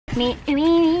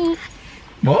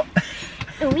What?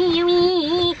 Hello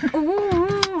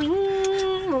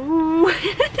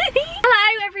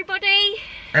everybody.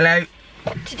 Hello.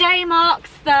 Today marks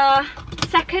the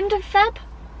 2nd of Feb.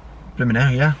 Blooming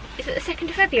hell, yeah. Is it the 2nd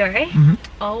of February? Mm-hmm.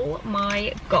 Oh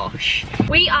my gosh.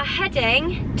 We are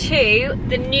heading to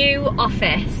the new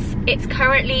office. It's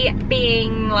currently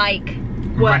being like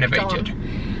worked renovated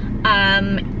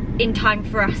on in time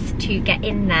for us to get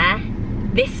in there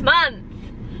this month.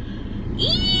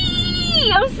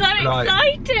 Eee, I'm so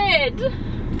excited.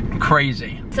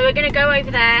 Crazy. So we're gonna go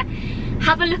over there,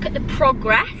 have a look at the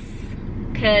progress,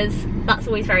 because that's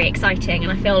always very exciting,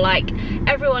 and I feel like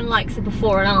everyone likes the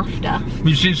before and after.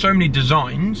 We've seen so many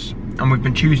designs and we've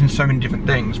been choosing so many different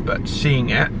things, but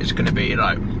seeing it is going to be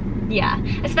like... Yeah,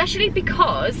 especially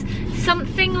because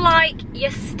something like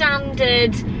your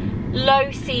standard low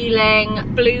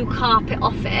ceiling, blue carpet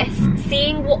office,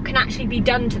 seeing what can actually be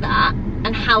done to that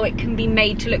and how it can be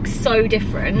made to look so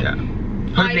different. Yeah.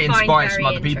 Hopefully it inspires some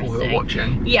other people who are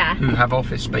watching, who have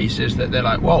office spaces that they're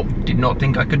like, well, did not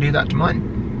think I could do that to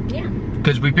mine. Yeah.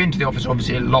 Because we've been to the office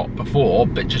obviously a lot before,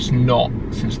 but just not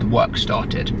since the work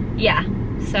started. Yeah,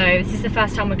 so this is the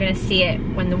first time we're going to see it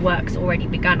when the work's already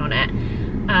begun on it.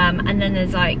 And then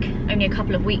there's like only a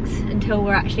couple of weeks until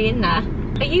we're actually in there.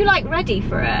 Are you like ready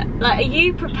for it? Like, are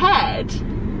you prepared?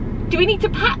 Do we need to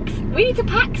pack? We need to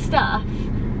pack stuff.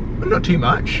 Not too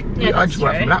much. Yeah, I just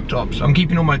work from laptops. I'm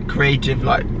keeping all my creative,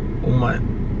 like, all my...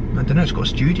 I don't know, it's got a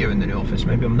studio in the new office.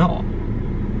 Maybe I'm not.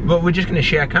 But we're just going to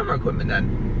share camera equipment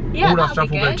then. Yeah, all our stuff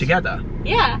will go together.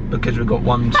 Yeah. Because we've got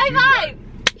one studio. High five!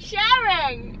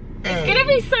 Sharing! It's going to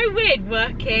be so weird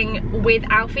working with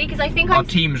Alfie, because I think our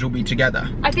teams will be together.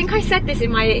 I think I said this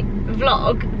in my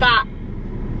vlog, that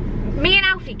me and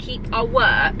Alfie keep our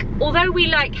work, although we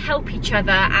like help each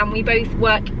other and we both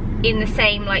work in the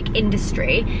same like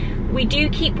industry, we do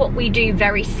keep what we do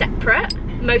very separate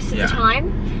most of the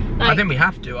time. Like, I think we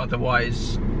have to,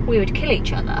 otherwise we would kill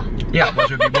each other. Yeah, otherwise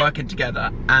we'd be working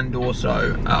together and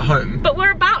also at home. But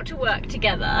we're about to work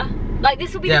together. Like,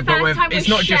 this will be the first time it's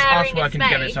not just us working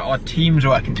together, it's our teams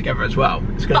working together as well.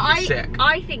 It's going to be sick.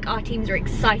 I think our teams are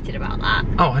excited about that.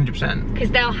 Oh, 100%.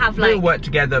 Because they'll have like... We'll work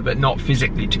together, but not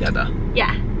physically together.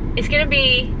 Yeah. It's going to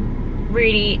be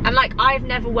really... And like, I've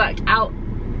never worked out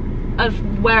of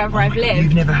wherever I've lived.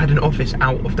 You've never had an office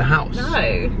out of the house?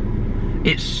 No.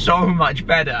 It's so much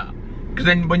better. Because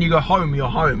then when you go home, you're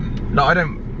home. Like, I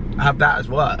don't have that as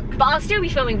work. But I'll still be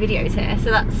filming videos here, so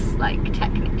that's like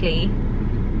technically...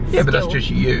 Yeah, but that's just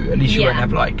you. At least you won't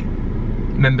have like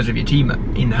members of your team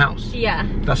in the house. Yeah.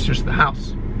 That's just the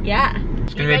house. Yeah.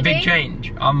 It's gonna be a big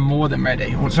change. I'm more than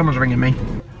ready. Oh, someone's ringing me.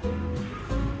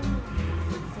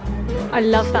 I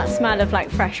love that smell of like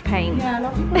fresh paint. Yeah, I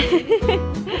love it.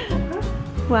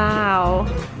 Wow.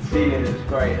 The ceiling is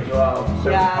great as well.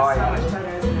 So high. So much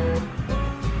better, isn't it?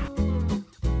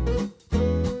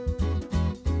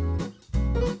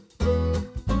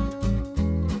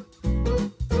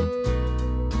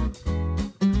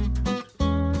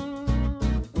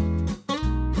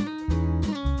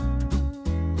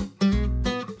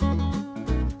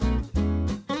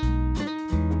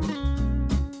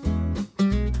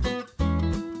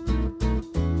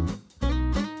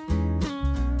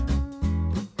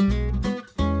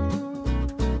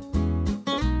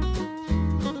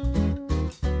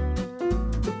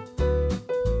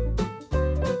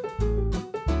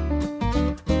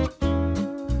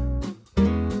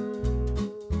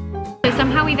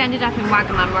 Somehow we've ended up in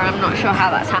Wagamama, and I'm not sure how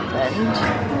that's happened.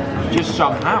 Just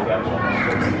somehow.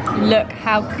 Look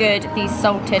how good these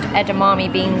salted edamame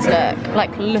beans look.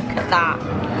 Like, look at that.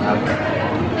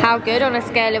 How good on a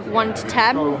scale of 1 to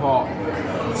 10? So hot.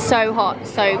 So hot,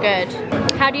 so good.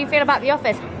 How do you feel about the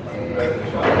office?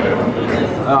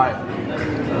 Alright.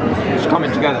 It's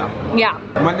coming together. Yeah.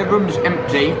 When the room's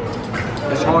empty,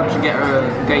 it's hard to get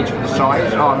a gauge for the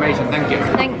size. Oh, amazing, thank you.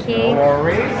 Thank you.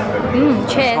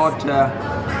 Cheers. It's hard to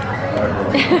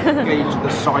gauge the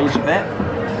size of it.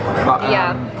 But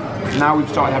now we've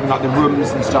started having like the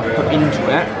rooms and stuff put into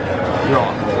it.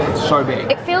 Yeah, it's so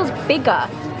big. It feels bigger.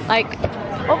 Like,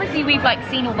 obviously we've like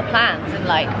seen all the plans and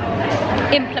like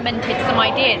implemented some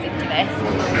ideas into this.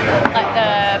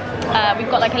 Like we've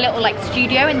got like a little like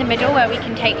studio in the middle where we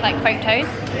can take like photos.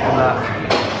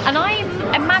 And I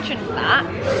imagined that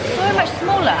so much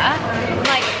smaller,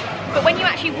 like, but when you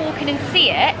actually walk in and see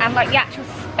it, and like the actual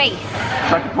space.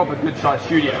 It's like a proper good sized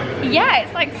studio. Yeah,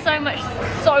 it's like so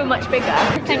much bigger.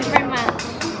 Thank you very much.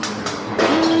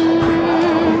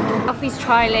 Alfie's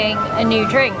trialing a new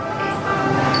drink.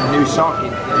 A new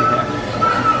sake.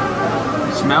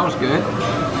 It smells good.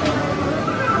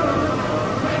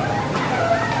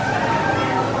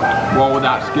 Whoa,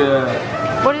 that's good.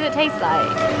 What does it taste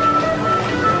like?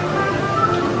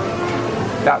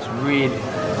 That's really...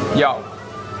 Yo,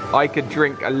 I could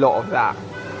drink a lot of that.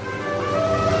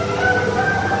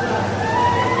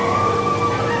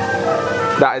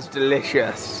 That is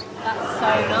delicious. That's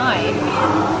so nice.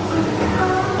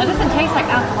 That doesn't taste like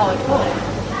alcohol at all.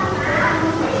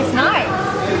 It's nice.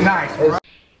 Nice.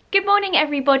 Good morning,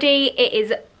 everybody. It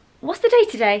is... What's the day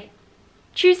today?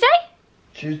 Tuesday?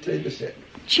 Tuesday the 6th.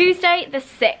 Tuesday the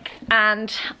 6th,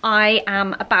 and I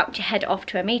am about to head off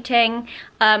to a meeting.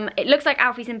 It looks like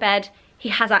Alfie's in bed. He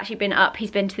has actually been up.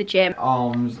 He's been to the gym.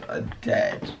 Arms are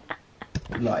dead.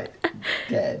 Like,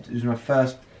 dead. It was my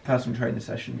first personal training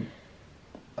session.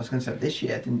 I was going to say this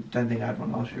year. I don't think I had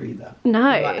one last year either. No.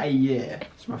 Like a year.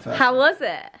 It's my first. How was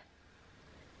it?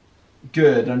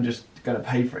 Good. I'm just going to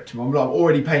pay for it tomorrow. I'm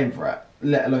already paying for it,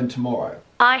 let alone tomorrow.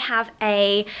 I have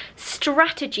a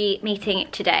strategy meeting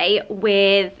today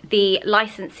with the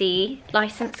licensee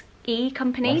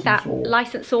company,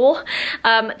 licensor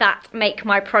that make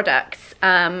my products,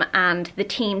 and the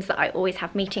teams that I always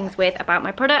have meetings with about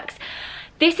my products.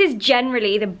 This is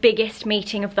generally the biggest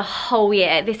meeting of the whole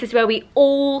year. This is where we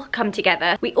all come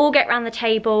together. We all get around the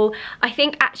table. I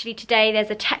think actually today there's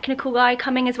a technical guy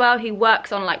coming as well who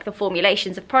works on like the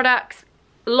formulations of products.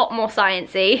 A lot more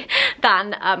sciencey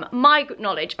than my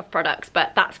knowledge of products,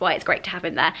 but that's why it's great to have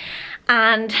him there.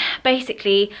 And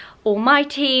basically all my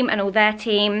team and all their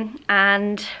team,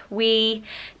 and we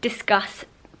discuss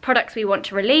products we want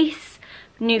to release,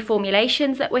 new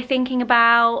formulations that we're thinking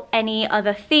about, any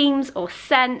other themes or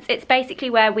scents. It's basically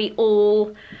where we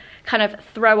all kind of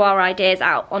throw our ideas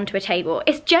out onto a table.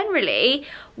 It's generally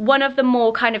one of the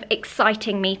more kind of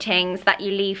exciting meetings that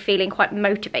you leave feeling quite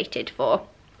motivated for.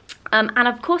 And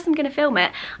of course I'm going to film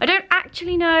it. I don't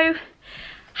actually know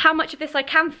how much of this I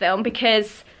can film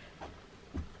because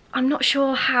I'm not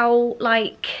sure how,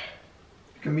 like,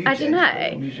 I don't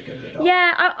know.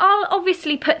 Yeah, I'll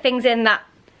obviously put things in that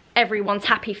everyone's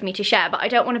happy for me to share, but I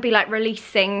don't want to be like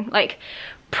releasing like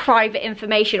private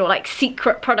information or like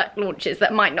secret product launches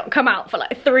that might not come out for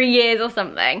like 3 years or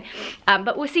something.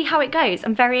 But we'll see how it goes.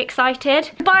 I'm very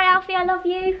excited. Bye Alfie, I love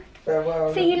you.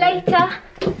 Farewell. See you later.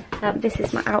 This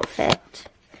is my outfit.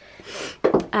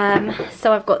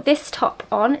 So I've got this top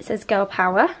on, it says Girl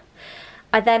Power.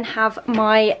 I then have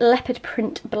my leopard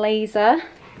print blazer.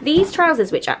 These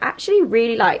trousers, which I actually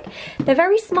really like, they're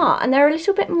very smart and they're a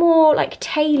little bit more like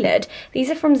tailored.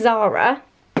 These are from Zara.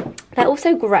 They're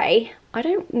also grey. I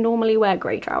don't normally wear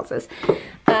grey trousers.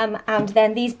 And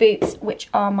then these boots, which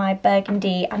are my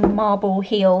burgundy and marble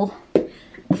heel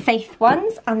Faith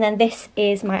ones, and then this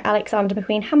is my Alexander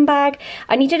McQueen handbag.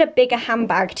 I needed a bigger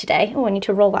handbag today. Oh, I need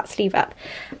to roll that sleeve up.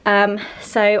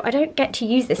 So I don't get to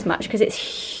use this much because it's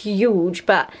huge,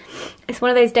 but it's one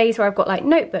of those days where I've got like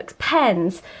notebooks,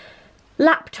 pens,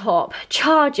 laptop,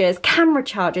 chargers, camera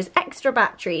chargers, extra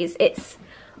batteries. It's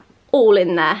all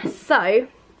in there. So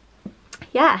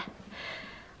yeah,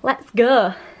 let's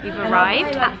go. We've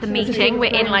arrived at the meeting.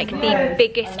 We're in like the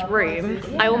biggest room.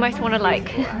 I almost want to like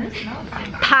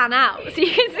pan out so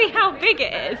you can see how big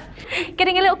it is.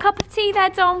 Getting a little cup of tea there,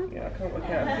 Dom. Yeah, I can't work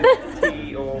out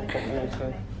tea or hot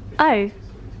water. Oh.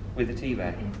 With a tea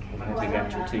bag. I think the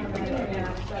actual tea comes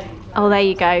out. Oh, there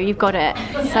you go. You've got it.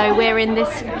 So we're in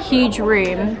this huge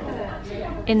room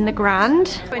in the Grand.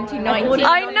 2019.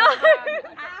 I know.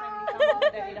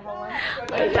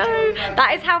 I know.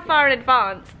 That is how far in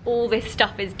advance all this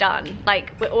stuff is done.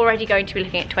 Like, we're already going to be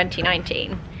looking at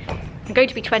 2019. I'm going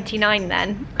to be 29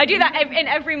 then. I do that in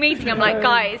every meeting. I'm like,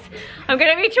 guys, I'm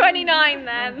going to be 29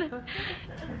 then.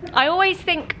 I always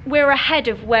think we're ahead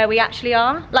of where we actually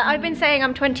are. Like, I've been saying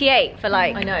I'm 28 for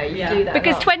like... I know, you do that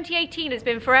because 2018 has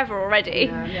been forever already.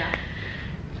 Yeah.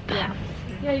 Yeah,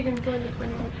 you're going to go in the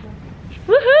 2019.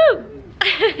 Woohoo!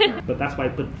 But that's why,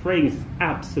 but fragrance is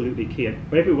absolutely key.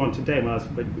 And everyone today,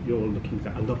 when you're looking for,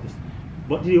 I love this.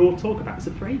 What do you all talk about? It's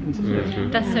a fragrance, isn't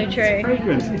it? That's so true. It's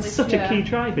fragrance. It's such a key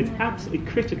driver. It's absolutely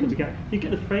critical to get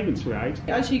the fragrance right.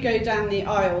 As you go down the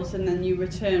aisles and then you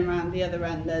return around the other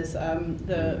end, there's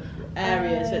the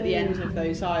areas at the end of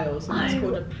those aisles, and that's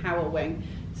called a power wing.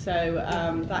 So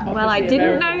that. Well, I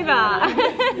didn't know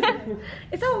that.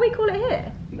 Is that what we call it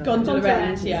here? Gondola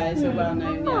ends, yeah, is a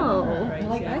well-known. Oh.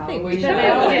 I think we should be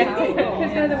able to,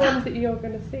 because they're the ones that you're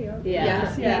going to see, aren't they?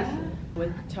 Yeah.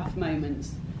 With tough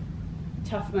moments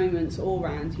all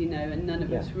round, you know, and none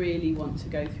of us really want to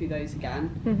go through those again.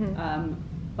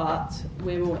 But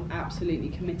we're all absolutely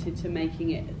committed to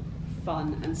making it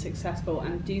fun and successful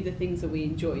and do the things that we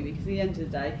enjoy, because at the end of the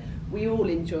day we all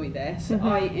enjoy this.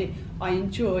 I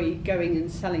enjoy going and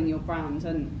selling your brand,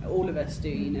 and all of us do,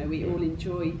 you know, we all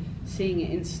enjoy seeing it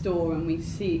in store, and we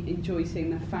enjoy seeing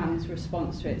the fans'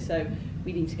 response to it. So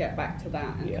we need to get back to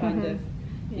that and kind of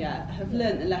have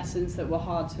learnt the lessons that were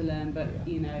hard to learn, but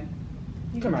you know.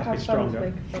 You come out a bit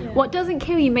stronger. What doesn't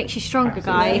kill you makes you stronger,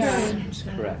 guys. That's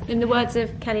correct. In the words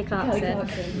of Kelly Clarkson.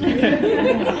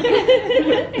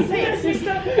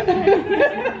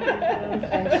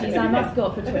 She's our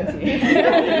mascot for 20.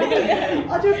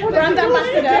 Brand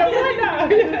ambassador.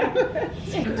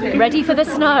 Ready for the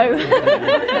snow.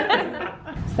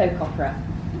 Soap opera.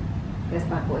 This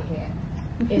bad boy here.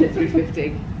 In at 350.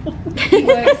 He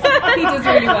works, he does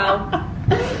really well.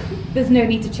 There's no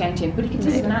need to change him, but he can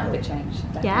do an outfit change,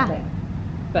 definitely. Yeah.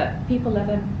 But people love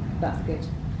him, that's good.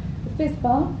 The Fizz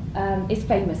Bar is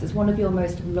famous as one of your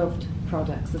most loved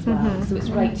products as well, so it's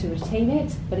great to retain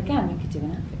it, but again, you could do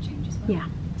an outfit change as well. Yeah,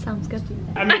 sounds good.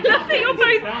 I mean, You're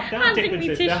both handing me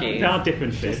tissues. There are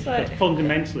differences, but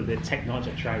fundamentally the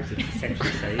technology tries to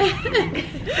essentially say.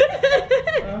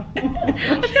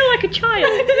 I feel like a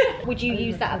child. Would you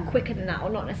use that quicker than that, or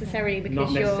not necessarily because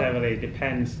Not necessarily.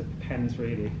 Depends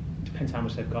really. Depends how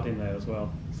much they've got in there as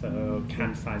well. So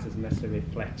can size doesn't necessarily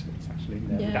reflect what's actually in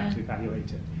there. We'd have to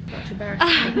evaluate it. That's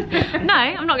embarrassing. No,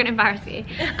 I'm not going to embarrass you.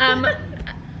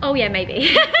 Oh yeah,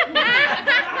 maybe.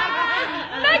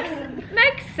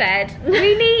 Meg said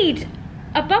we need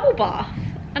a bubble bath,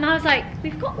 and I was like,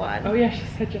 we've got one. Oh yeah, she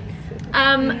said yes.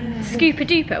 Scooper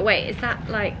Duper. Wait, is that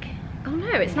like? Oh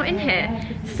no, it's not in here.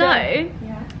 So.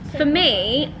 For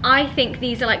me, I think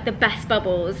these are like the best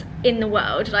bubbles in the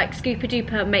world. Like Scooper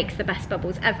Duper makes the best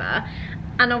bubbles ever.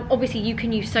 And obviously you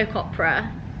can use soap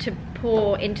opera to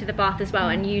pour into the bath as well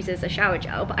and use as a shower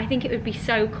gel. But I think it would be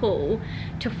so cool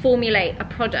to formulate a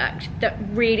product that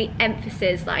really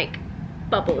emphasizes like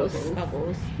bubbles.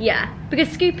 Yeah, because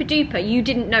Scooper Duper, you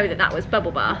didn't know that was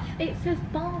bubble bath. It says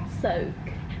bath soak.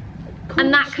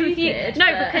 And that confused. No,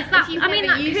 because that. I mean,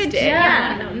 that could.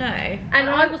 Yeah, I don't know. And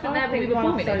I wasn't there when we were bath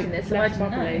formulating soap this, so I less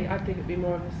didn't bubbly. know. I think it'd be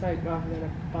more of a soap rather than a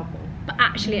bubble. But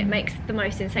actually, it makes the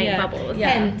most insane bubbles.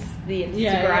 Hence the Instagram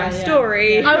Yeah.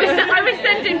 story. I was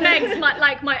sending Meg's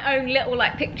my own little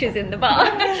like pictures in the bath.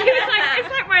 She was like, it's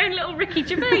like my own little Ricky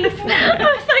Gervais.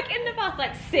 I was like in the bath,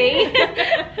 like see.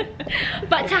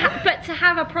 but to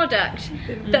have a product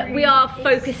that we are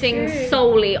focusing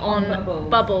solely on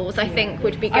bubbles, I think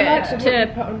would be good. I like the one you to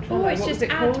put on Trello. Oh, it's What just was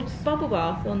it add called? bubble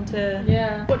bath onto.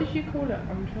 Yeah. What did you call it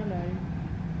on Trello?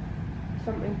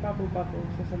 Something bubbles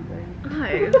or something.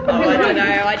 no. Oh, I don't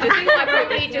know. I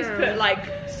probably just put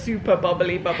like super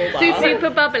bubbly bubble bath.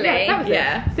 Super bubbly.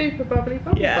 Yeah. Super bubbly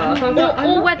bubble Yeah. bath.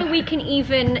 Or whether we can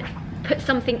even put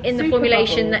something in the Super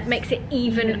formulation bubbles. that makes it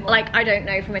even, like, I don't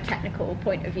know, from a technical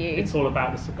point of view. It's all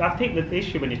about the. I think that the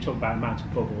issue when you talk about amount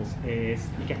of bubbles is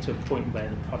you get to a point where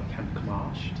the product can become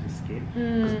harsh to the skin.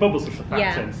 Because bubbles are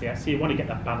surfactants, yeah. So you want to get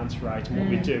that balance right. And what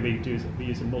we do is we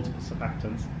use multiple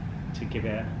surfactants to give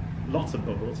it lots of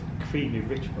bubbles, creamy,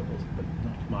 rich bubbles, but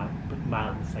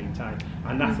mild at the same time.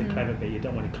 And that's the clever bit. You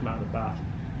don't want to come out of the bath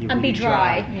And be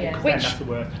dry. Because Which then that's the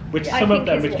worst. Which I some of think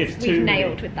them, is which what gives we've too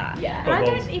nailed many with that. Yeah. And I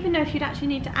bubbles. don't even know if you'd actually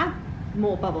need to add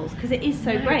more bubbles because it is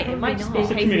so great. It might just be a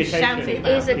It's a case of communication. shouting. It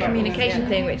is a Yeah. communication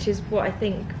thing, which is what I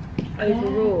think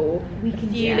overall a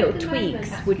few little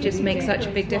tweaks would just make such a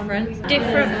big difference.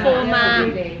 Different format,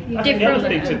 I think the other different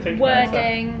thing to think about is that,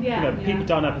 wording. you know, people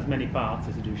don't have as many baths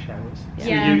as they do showers. So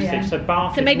Yeah. usage. So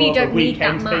bath So is maybe more you of a don't need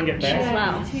that weekend thing at much as best.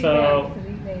 well. So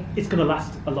it's going to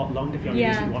last a lot longer if you only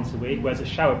use Yeah. it once a week. Whereas a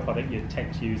shower product you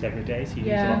tend to use every day, so you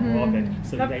use a lot more of it.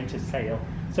 So you rate a sale.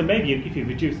 So maybe if you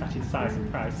reduce that in size and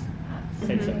price,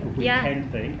 say it's a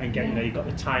weekend thing, and get you've got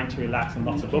the time to relax and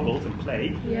lots of bubbles and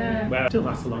play. Yeah. Where it still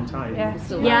lasts a long time. Yeah,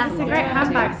 Yeah. it's a great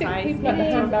handbag size. People like the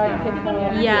handbag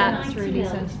thing. Yeah. That's really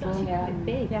sensible.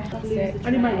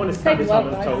 And you might want to stand this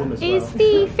on the tone as well. Is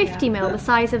the 50ml the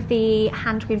size of the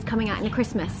hand creams coming out in the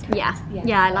Christmas? Yeah.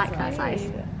 Yeah, I like that size.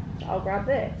 I'll grab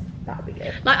this. That'll be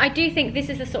good. Like, I do think this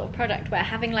is the sort of product where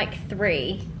having like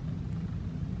 3,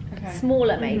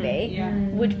 smaller maybe,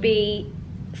 would be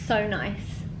so nice.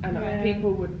 And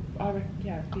people would,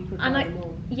 people would And buy I,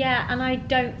 more. and I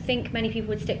don't think many people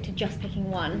would stick to just picking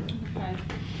one,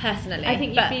 personally. I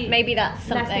think you'd but be maybe that's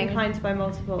less something. inclined to buy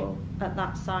multiple at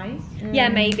that size. Yeah,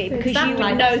 maybe because that you would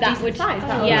like, know that's that would. decent size,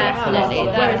 that would Yeah, work.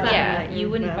 absolutely. Whereas That- yeah. that, You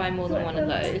wouldn't buy more than one of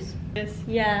those.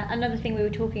 Yeah, another thing we were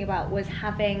talking about was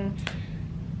having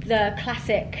the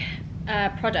classic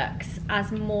products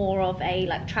as more of a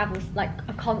like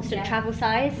a constant travel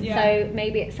size. So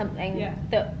maybe it's something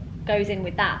that goes in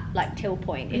with that, like till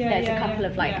point. If there's a couple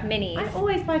of like minis. I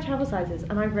always buy travel sizes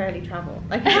and I rarely travel.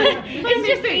 Like, It's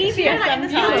just easier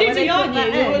sometimes. You're Diddy, aren't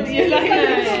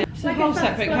you? It's a whole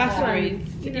separate category.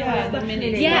 Yeah, the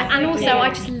minis. Yeah, and also I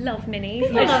just love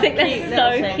minis. I just think they're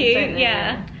so cute.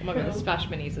 Yeah. Oh my god, the Splash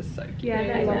minis are so cute. Yeah,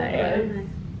 they're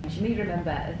You may remember,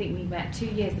 I think we met 2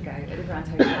 years ago at the Grand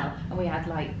Hotel and we had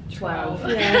like 12.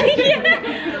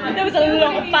 Yeah. There was a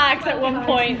lot of bags at one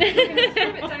point. We're going to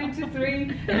strip it down to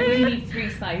 3. You need 3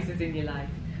 sizes in your life.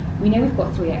 We know we've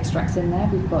got 3 extracts in there.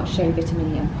 We've got shea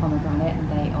vitamin and pomegranate,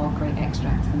 and they are great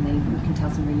extracts, and we can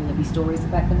tell some really lovely stories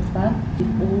about them as well.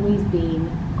 We've always been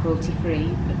cruelty free,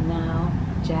 but now,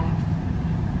 Jeff,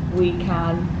 we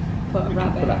can put a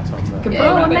rabbit. Put that on there. Can put a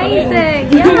Oh, rabbit on it.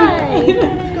 amazing!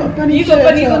 Yay! You've got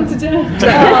bunnies on today.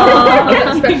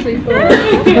 Especially for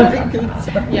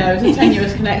Yeah, it was a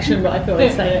tenuous connection, but I thought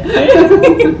I'd say it.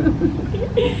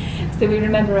 So we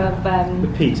remember of The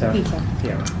Peter.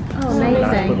 Yeah. Oh,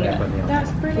 amazing.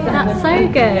 That's brilliant. That's so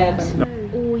good.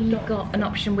 or you've got an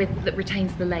option that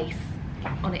retains the lace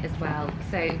on it as well.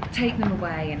 So take them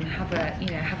away and have a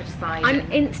decide.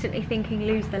 I'm instantly thinking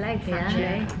lose the lace,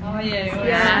 actually. Oh yeah, well,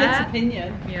 Yeah. split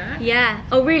opinion. Yeah.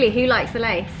 Oh, really? Who likes the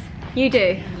lace? You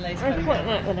do? I quite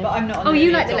like the lace. But I'm not on Oh,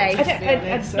 you like the lace?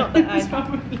 It's not that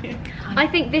I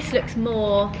think this looks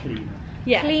more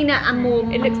Yeah. cleaner and more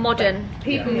modern.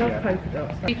 People love polka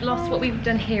dots. We've lost, what we've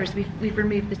done here is we've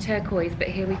removed the turquoise, but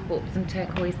here we've brought some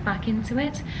turquoise back into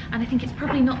it, and I think it's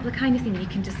probably not the kind of thing you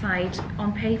can decide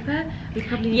on paper. We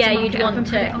probably need to mock You'd it up and want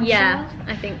put it to. on Yeah, shelf.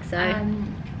 I think so.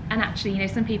 And actually,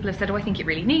 some people have said, oh, I think it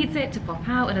really needs it to pop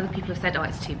out, and other people have said, oh,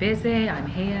 it's too busy, I'm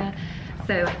here.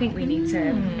 So I think we need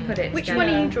to put it Which together.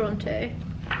 one are you drawn to?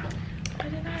 I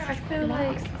don't know, I feel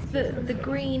like the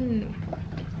green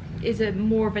is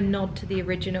more of a nod to the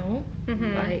original,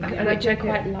 which I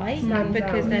quite like,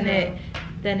 because then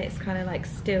it's kind of like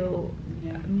still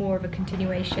more of a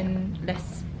continuation,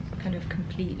 less kind of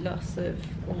complete loss of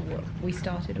what we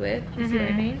started with. You see what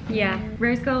I mean? Yeah.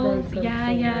 Rose gold,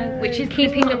 which is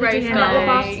Keeping the rose gold.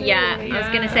 Absolutely, Yeah, I was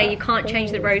going to say you can't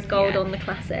change the rose gold on the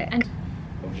classic. And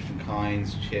Of different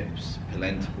kinds, chips,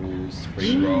 palentables,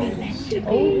 spring rolls.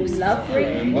 Oh, lovely.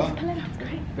 Remember?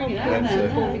 Bring it out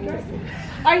there.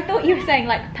 I thought you were saying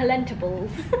like palentables.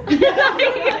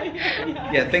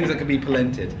 Yeah, things that can be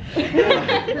palented.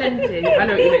 Plenty. I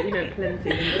know what you meant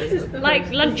plenty. Like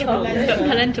lunchables, but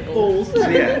palentables. So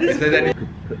yeah, if there's any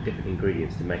Put different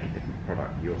ingredients to make a different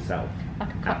product yourself.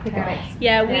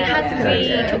 Yeah, we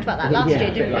talked about that last year,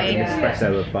 didn't Like an we?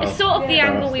 espresso above. It's sort of the bar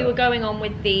angle we stuff. were going on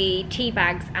with the tea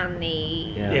bags and the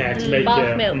Yeah, to make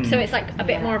bath milk. So it's like a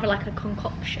bit more of a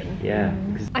concoction. Yeah.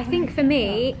 I think for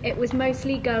me, it was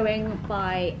mostly going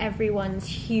by everyone's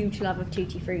huge love of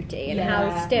Tutti Frutti and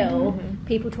how still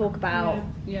people talk about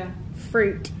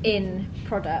fruit in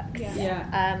products.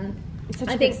 It's such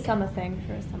I a think big summer thing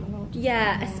for a summer launch.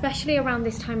 Yeah, especially around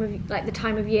this time of the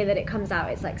time of year that it comes out.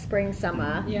 It's like spring,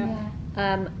 summer.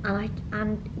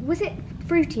 And was it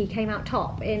fruity came out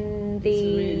top in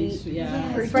the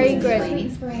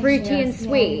fragrance, fruity and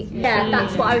sweet. Yeah,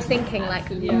 that's what I was thinking. Like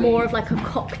more of like a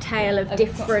cocktail of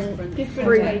different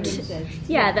fruit.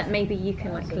 Yeah, that maybe you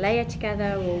can like layer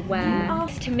together or wear.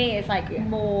 To me, it's like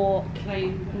more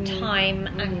time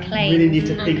and claims Really need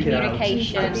to and think it out.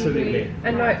 communication. Absolutely.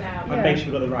 And And make sure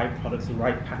we've got the right products, the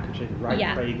right packaging, the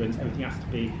right fragrance. Everything has to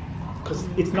be. Because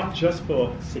it's not just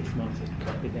for 6 months, it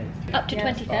could be there. Up to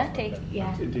 2030.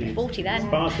 Yeah. Indeed. 40 then.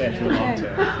 Spar's there for the long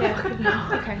term.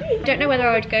 Okay. Don't know whether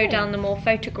I would go down the more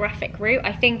photographic route.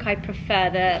 I think I prefer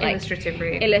the illustrative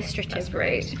route. Illustrative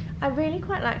route. I really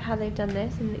quite like how they've done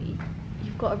this, and that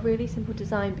you've got a really simple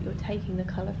design, but you're taking the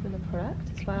colour from the product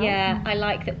as well. Yeah, I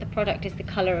like that the product is the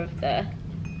colour of the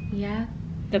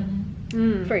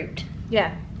fruit.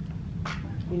 Yeah.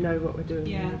 you know what we're doing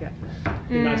when we get there. It'd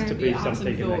be nice to brief have something some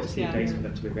in the next thoughts, few yeah. days for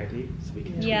them to be ready, so we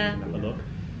can have a look.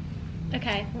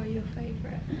 Okay. What are your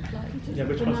favourite? Like Yeah,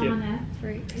 which one's your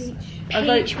fruit?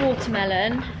 Peach,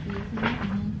 watermelon,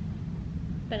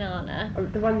 banana.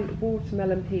 The one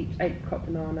watermelon, peach, apricot,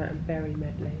 banana, and berry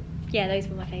medley. Yeah, those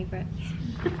were my favourites.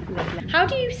 How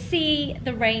do you see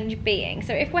the range being?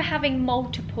 So if we're having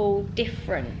multiple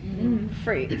different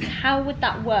fruits, how would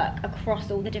that work across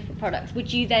all the different products?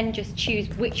 Would you then just choose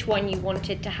which one you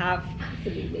wanted to have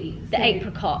Absolutely. the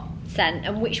apricot scent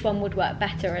and which one would work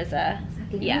better as a...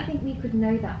 I think we could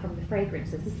know that from the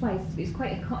fragrances. This way, it's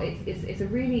quite it's a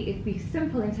really, it'd be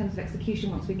simple in terms of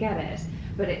execution once we get it,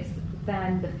 but it's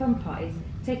then the fun part is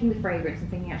taking the fragrance and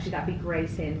thinking actually that'd be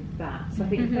great in that. So I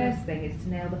think the first thing is to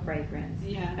nail the fragrance,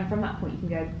 and from that point you can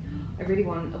go, I really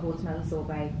want a watermelon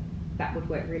sorbet, that would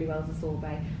work really well as a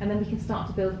sorbet. And then we can start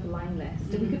to build up a line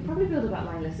list. And we could probably build up that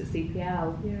line list at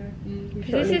CPL.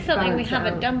 This is something we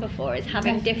haven't done before, is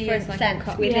having different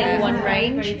scents within one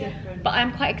range. But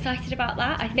I'm quite excited about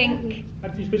that. I think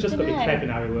we've just got to be clever in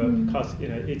how we work, because you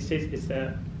know it's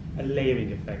a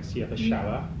layering effect. So you have a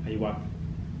shower and you want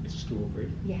a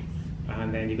strawberry. Yes.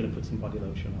 And then you're going to put some body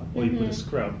lotion on, or you put a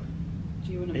scrub.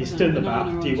 Do you want and you still in the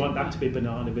bath. Do you want that to be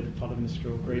banana with the following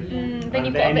strawberry? Then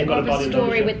you've got a bit more of a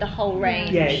story with the whole range.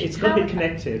 Yeah, it's got to be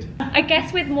connected. I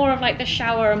guess with more of like the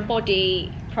shower and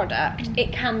body product,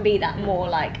 it can be that more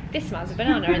like, this smells of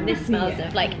banana and this smells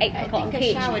of like apricot and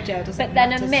peach. But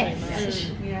then a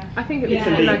mist. I think it's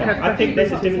like I think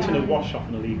there's a difference between a wash off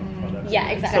and a leave off product.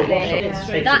 Yeah,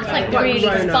 exactly. That's like really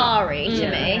sparry to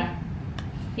me.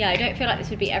 Yeah, I don't feel like this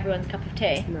would be everyone's cup of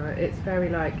tea. No, it's very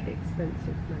like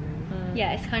expensive money.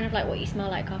 Yeah, it's kind of like what you smell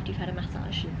like after you've had a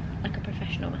massage, like a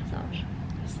professional massage.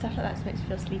 Stuff like that just makes you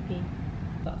feel sleepy.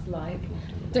 That's like.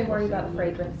 Don't worry about the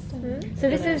fragrance. So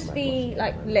this is the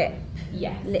like lip.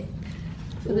 Yes. Lip.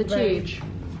 For the tube.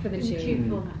 For the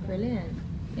tube. Brilliant.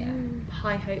 Yeah.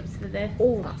 High hopes for this.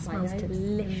 Oh, that smells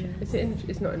delicious.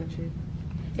 It's not in a tube.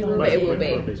 It will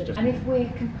be. And if we're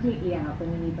completely out,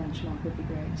 then the new benchmark would be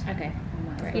great. Okay.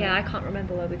 Yeah, I can't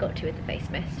remember where we got to with the face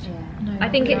mist. Yeah. No, I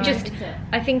think it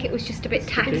was just a bit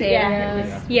tacky.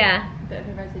 Yeah. A bit of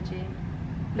a residue.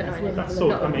 But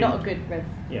not a good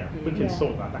residue. Yeah, we can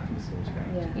sort that. That can be sorted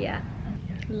out. Yeah.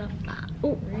 Love that.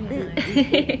 Oh,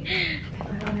 really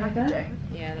nice.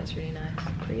 Yeah, that's really nice.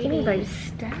 All those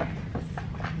steps.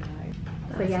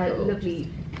 So yeah, lovely.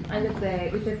 I love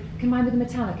the combined with the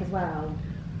metallic as well.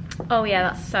 Oh yeah,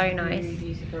 that's so nice. Really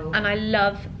beautiful. And I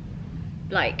love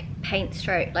like paint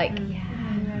stroke, like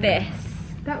this.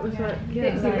 That was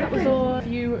that was all. Have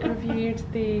you reviewed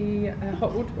the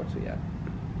hot water bottle yet?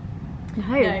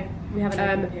 No, we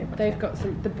haven't. They've got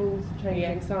the balls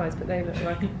changing size, but they look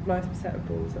like a nice set of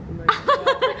balls at the moment.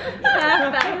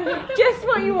 Perfect. Just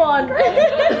what you want.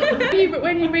 But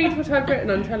when you read what I've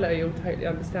written on Trello, you'll totally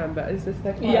understand. But it's just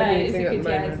they're quite amusing at the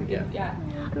moment. Yeah.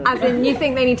 As in, you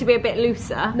think they need to be a bit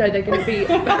looser? No, they're going to be.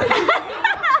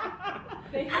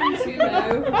 They hang too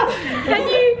low. Can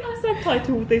you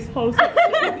subtitle this whole section?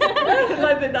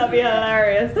 I think that'd be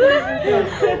hilarious. No,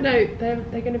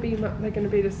 they're going to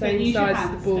be the same size as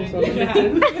the balls on the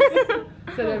mitten.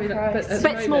 So they'll be like, but a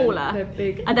bit smaller. They're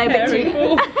big. Are they a bit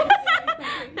too?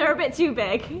 They're a bit too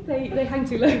big. They hang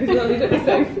too low as well. They look the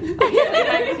same. They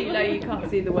hang too low. You can't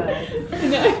see the words.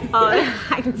 No. Oh, they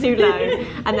hang too low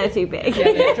and they're too big.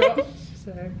 Yeah, they're dropped.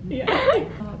 So. Yeah.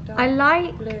 I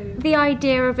like the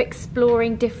idea of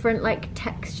exploring different like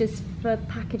textures for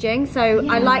packaging. So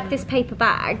I like this paper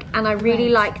bag, and I really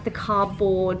like the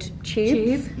cardboard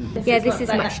tube. Yeah, this is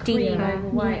much deeper.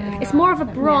 It's more of a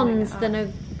bronze than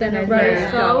a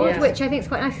rose gold, which I think is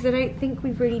quite nice because I don't think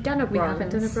we've really done a bronze. We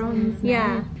haven't done a bronze.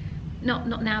 Yeah.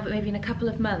 Not now, but maybe in a couple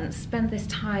of months, spend this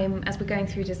time as we're going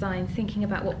through design thinking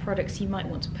about what products you might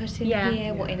want to put in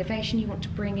here, what innovation you want to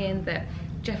bring in that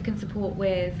Jeff can support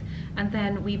with, and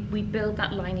then we build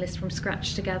that line list from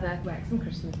scratch together. Work some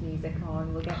Christmas music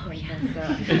on, we'll get things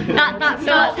stuff. That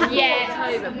starts yet.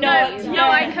 That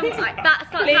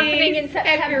starts happening in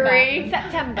September.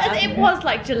 September. It was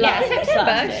like July. Yeah,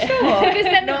 September, sure. Because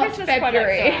then the Christmas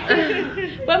February.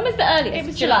 When was the earliest? It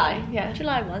was July. Yeah,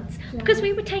 July once. Because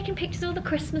we were taking pictures of all the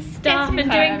Christmas stuff and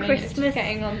doing Christmas.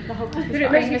 Getting on the whole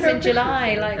Christmas in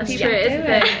July, like That's people true, do isn't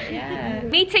it. it? Yeah.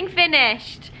 Meeting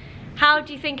finished. How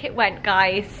do you think it went,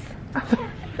 guys?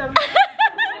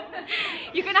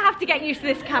 You're going to have to get used to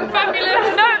this camera.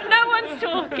 Fabulous. No one's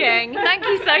talking. Thank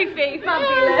you, Sophie.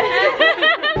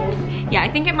 Fabulous. Yeah, I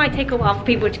think it might take a while for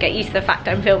people to get used to the fact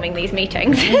I'm filming these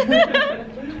meetings.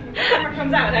 Camera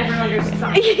comes out and everyone goes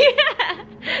inside.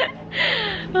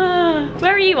 Yeah.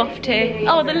 Where are you off to?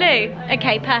 Oh, the loo.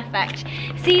 Okay, perfect.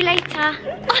 See you later.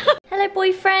 Hello,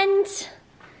 boyfriend.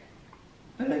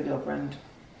 Hello, girlfriend.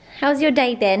 How's your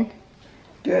day been?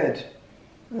 Good.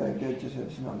 Very good, just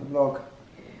editing on the vlog.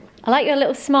 I like your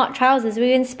little smart trousers. Were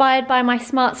you inspired by my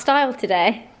smart style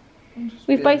today?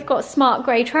 We've both got smart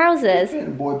grey trousers.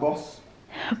 Boy boss.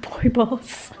 Boy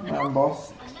boss. Man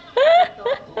boss.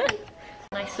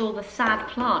 I saw the sad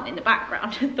plant in the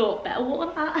background and thought, better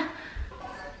water that.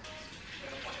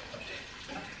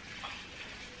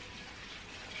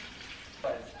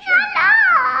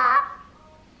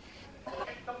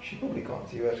 She probably can't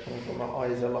see where it's coming from. My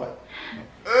eyes are like.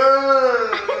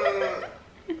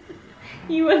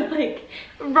 You were like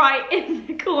right in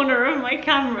the corner of my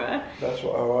camera. That's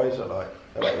what her eyes are like.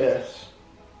 They're like this.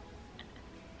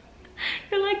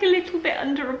 You're like a little bit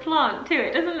under a plant too.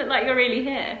 It doesn't look like you're really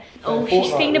here. Oh,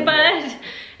 she's seen a bird.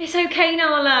 It's okay,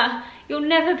 Nala. You'll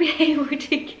never be able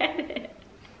to get it.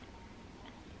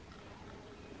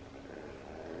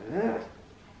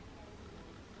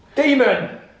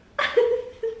 Demon!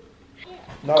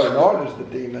 No, neither's the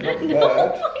demon, not the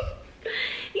bird.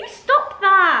 You stop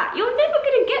that! You're never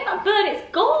gonna get that bird, it's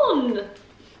gone!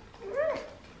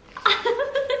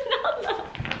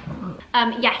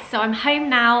 Yes, so I'm home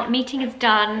now, meeting is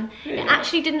done. It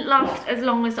actually didn't last as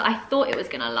long as I thought it was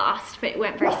gonna last, but it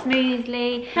went very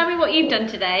smoothly. Tell me what you've done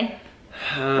today.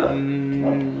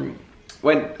 Went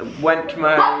to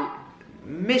my...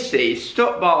 Missy,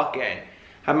 stop barking.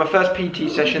 Had my first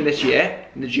PT session this year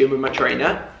in the gym with my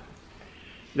trainer.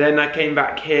 Then I came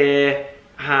back here,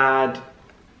 had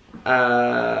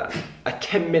a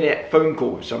 10-minute phone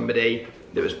call with somebody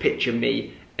that was pitching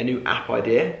me a new app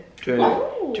idea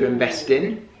to invest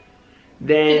in.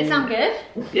 Then, did it sound good?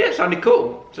 Yeah, it sounded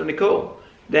cool. It sounded cool.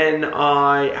 Then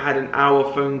I had an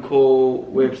hour phone call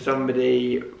with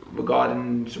somebody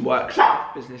regarding some work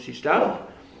stuff, businessy stuff.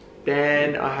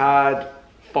 Then I had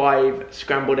 5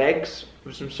 scrambled eggs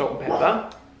with some salt and pepper.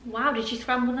 Wow, did you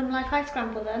scramble them like I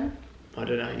scramble them? I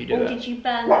don't know how you do it. Or did you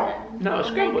burn them? No, I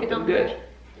scrambled them good.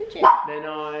 Did you?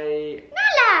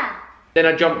 Then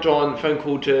I jumped on phone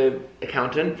call to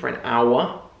accountant for an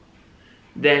hour.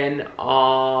 Then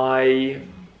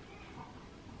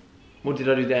what did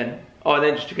I do then? Oh, I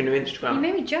then just took a new Instagram. You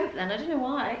made me jump then, I don't know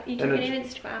why. You took a new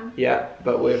Instagram. Yeah,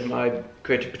 but with my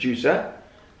creative producer.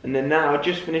 And then now I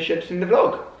just finished editing the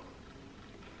vlog.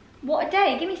 What a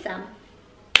day, give me some.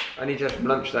 I need to have some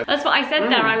lunch though. That's what I said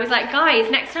there. I was like, guys,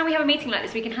 next time we have a meeting like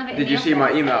this, we can have it in the Did you see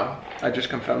office. my email? I just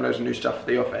confirmed loads of new stuff for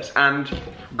the office. And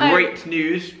great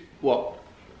news. What?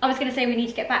 I was going to say we need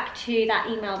to get back to that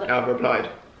email that... I've replied.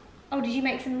 Oh, did you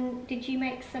make some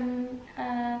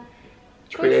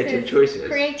Creative choices.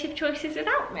 Creative choices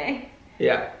without me?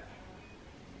 Yeah.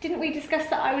 Didn't we discuss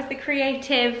that I was the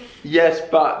creative... Yes,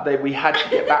 but we had to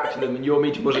get back to them and your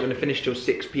meeting wasn't going to finish till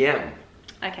 6 PM.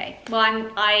 Okay, well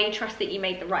I trust that you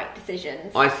made the right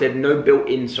decisions. I said no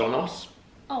built-in Sonos.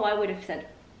 Oh, I would have said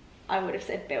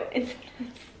built-in.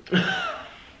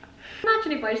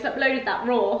 Imagine if I just uploaded that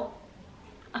raw.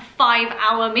 A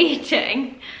 5-hour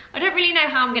meeting. I don't really know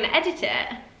how I'm going to edit it.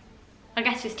 I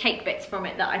guess just take bits from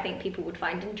it that I think people would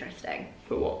find interesting.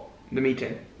 For what? The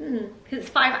meeting? Because it's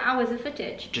 5 hours of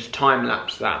footage. Just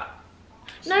time-lapse that.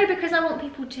 No, because I want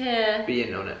people to... Be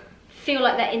in on it. Feel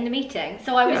like they're in the meeting.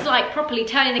 So I was like properly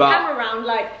turning the camera around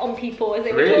like on people as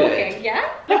they were talking. Yeah?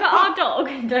 Look at our dog.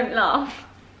 Don't laugh.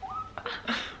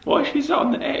 Why is she so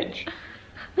on the edge?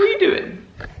 What are you doing?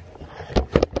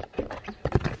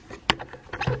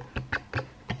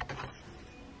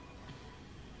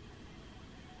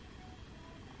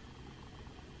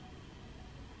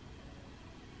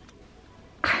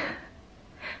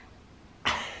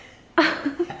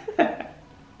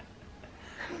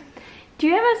 Do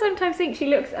you ever sometimes think she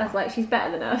looks at us like she's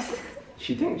better than us?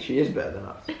 She thinks she is better than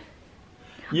us.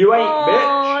 You ain't,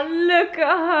 bitch! Oh, look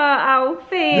at her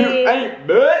outfit! You ain't,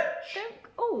 bitch!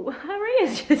 Oh, her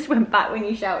ears just went back when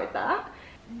you shouted that.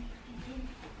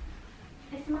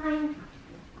 It's mine.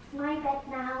 It's my bed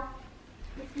now.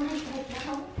 It's my bed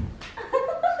now.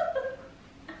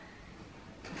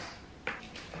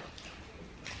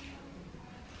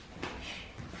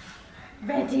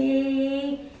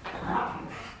 Ready?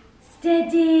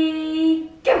 Steady,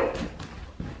 go!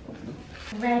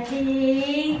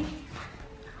 Ready,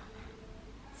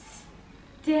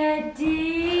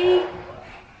 steady.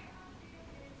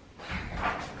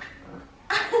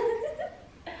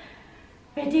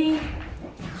 Ready,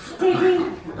 steady,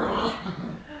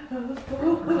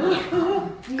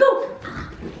 go!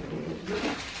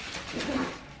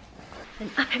 I'm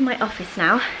up in my office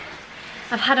now.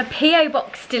 I've had a PO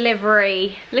box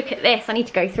delivery. Look at this, I need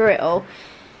to go through it all.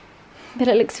 But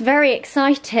it looks very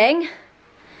exciting.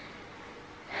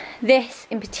 This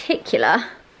in particular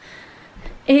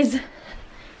is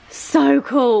so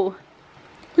cool.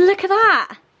 Look at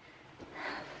that.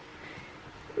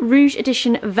 Rouge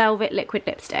Edition Velvet Liquid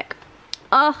Lipstick.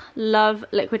 Oh, love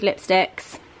liquid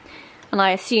lipsticks. And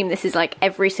I assume this is like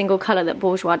every single colour that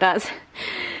Bourjois does.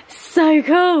 So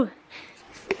cool.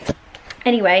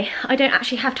 Anyway, I don't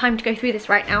actually have time to go through this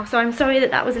right now, so I'm sorry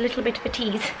that that was a little bit of a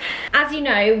tease. As you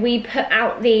know, we put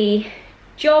out the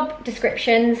job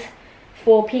descriptions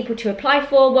for people to apply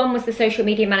for. One was the social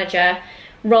media manager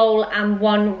role and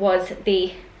one was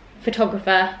the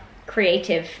photographer,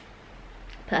 creative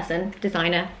person,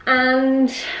 designer.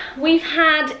 And we've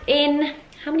had in,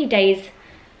 how many days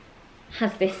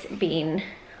has this been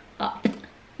up?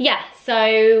 Yeah,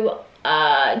 so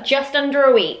just under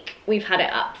a week we've had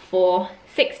it up for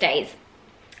 6 days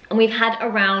and we've had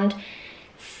around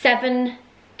 7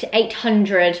 to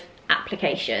 800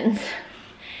 applications.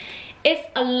 It's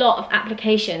a lot of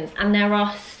applications and there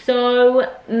are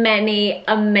so many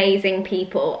amazing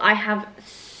people. I have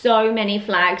so many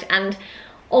flagged, and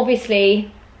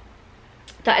obviously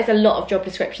that is a lot of job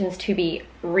descriptions to be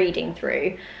reading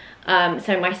through.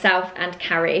 So myself and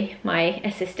Carrie, my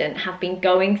assistant, have been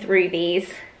going through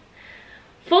these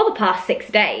for the past 6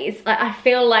 days. Like, I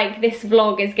feel like this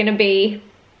vlog is gonna be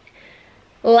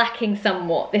lacking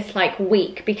somewhat this like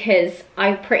week, because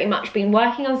I've pretty much been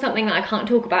working on something that I can't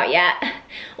talk about yet,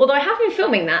 although I have been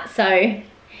filming that, so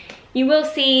you will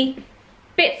see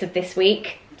bits of this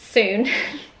week soon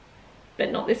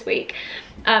but not this week.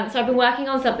 So I've been working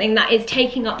on something that is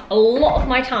taking up a lot of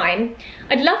my time.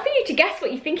 I'd love for you to guess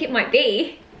what you think it might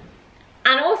be,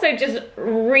 and also just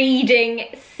reading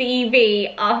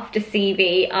CV after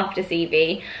CV after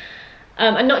CV.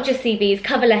 And not just CVs,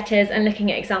 cover letters, and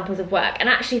looking at examples of work. And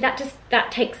actually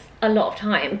that takes a lot of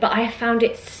time, but I have found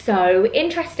it so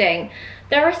interesting.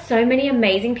 There are so many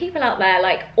amazing people out there,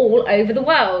 like all over the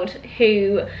world,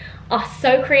 who are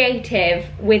so creative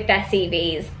with their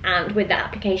CVs and with their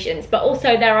applications. But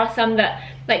also there are some that,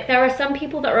 like, there are some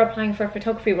people that are applying for a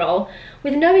photography role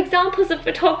with no examples of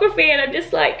photography, and I'm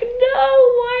just like, no,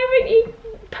 why haven't you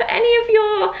put any of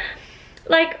your,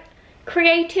 like,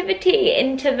 creativity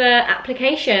into the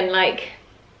application? Like,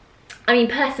 I mean,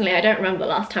 personally, I don't remember the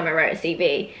last time I wrote a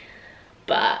CV,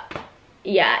 but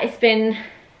yeah, it's been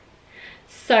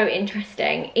so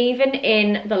interesting. Even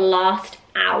in the last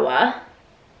hour,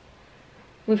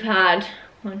 we've had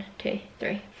 1, 2,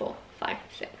 3, 4, 5,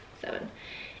 6, 7,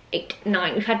 8,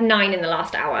 9. We've had 9 in the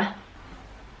last hour.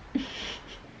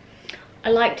 I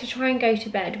like to try and go to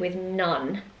bed with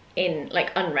none in,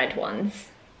 like, unread ones.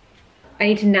 I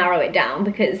need to narrow it down,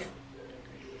 because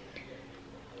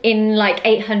in like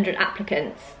 800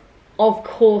 applicants, of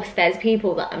course there's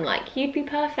people that I'm like, you'd be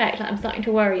perfect. Like, I'm starting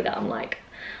to worry that I'm like,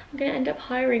 I'm gonna end up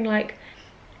hiring like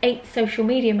 8 social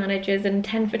media managers and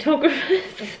 10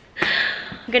 photographers.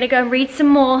 I'm gonna go and read some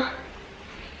more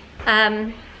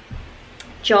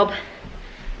job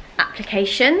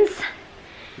applications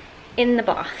in the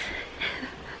bath.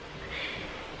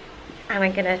 And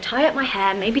I'm gonna tie up my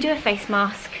hair, maybe do a face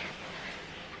mask,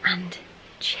 and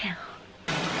chill.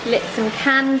 Lit some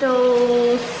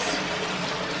candles.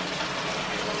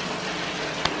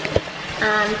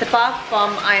 And the bath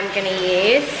bomb I'm gonna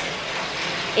use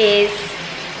is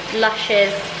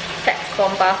Lush's Sex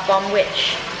Bomb Bath Bomb,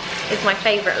 which is my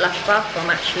favourite Lush bath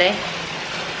bomb, actually.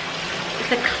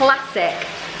 It's a classic,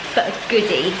 but a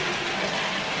goodie.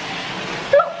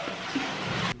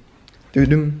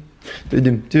 Doo-dum,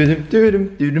 doo-dum, doo-dum,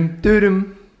 doo-dum, doo-dum,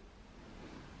 doo-dum.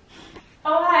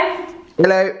 Oh, hi.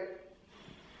 Hello.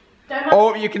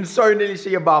 Oh, you can so nearly see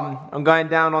your bum. I'm going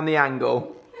down on the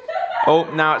angle. Oh,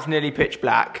 now it's nearly pitch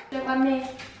black. Look, I'm here,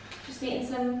 just eating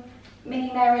some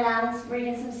mini Marylands,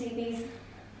 reading some CVs.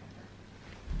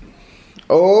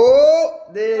 Oh,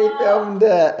 nearly filmed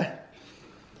it.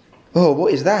 Oh,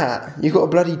 what is that? You got a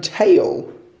bloody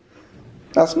tail.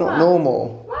 That's not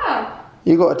normal. Wow.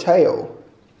 You got a tail.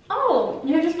 Oh,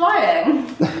 you're just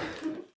lying.